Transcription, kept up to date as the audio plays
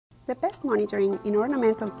The pest monitoring in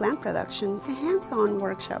ornamental plant production is a hands-on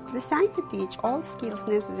workshop designed to teach all skills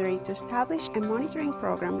necessary to establish a monitoring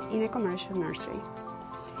program in a commercial nursery.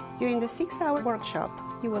 During the 6-hour workshop,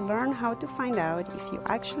 you will learn how to find out if you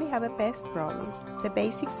actually have a pest problem, the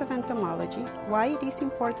basics of entomology, why it is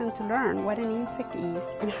important to learn what an insect is,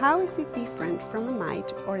 and how is it different from a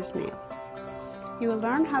mite or a snail. You will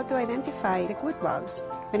learn how to identify the good bugs,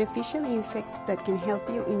 beneficial insects that can help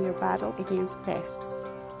you in your battle against pests.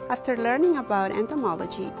 After learning about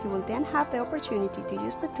entomology, you will then have the opportunity to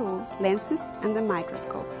use the tools, lenses, and the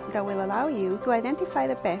microscope that will allow you to identify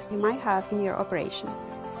the pests you might have in your operation.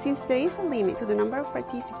 Since there is a limit to the number of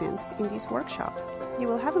participants in this workshop, you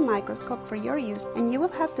will have a microscope for your use and you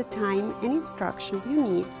will have the time and instruction you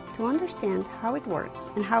need to understand how it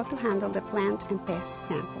works and how to handle the plant and pest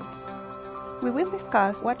samples. We will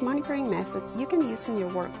discuss what monitoring methods you can use in your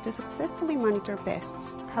work to successfully monitor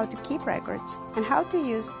pests, how to keep records, and how to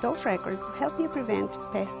use those records to help you prevent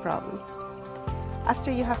pest problems.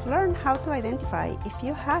 After you have learned how to identify if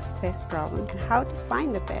you have pest problems and how to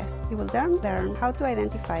find the pest, you will then learn how to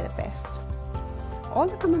identify the pest. All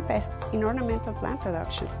the common pests in ornamental plant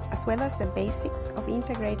production, as well as the basics of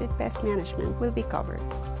integrated pest management, will be covered.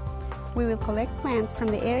 We will collect plants from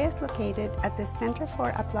the areas located at the Center for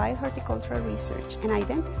Applied Horticultural Research and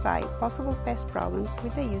identify possible pest problems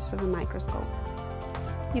with the use of a microscope.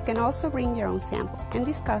 You can also bring your own samples and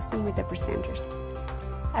discuss them with the presenters.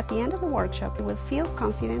 At the end of the workshop, you will feel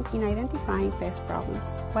confident in identifying pest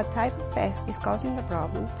problems, what type of pest is causing the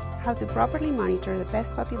problem, how to properly monitor the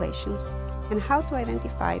pest populations, and how to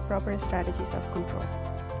identify proper strategies of control.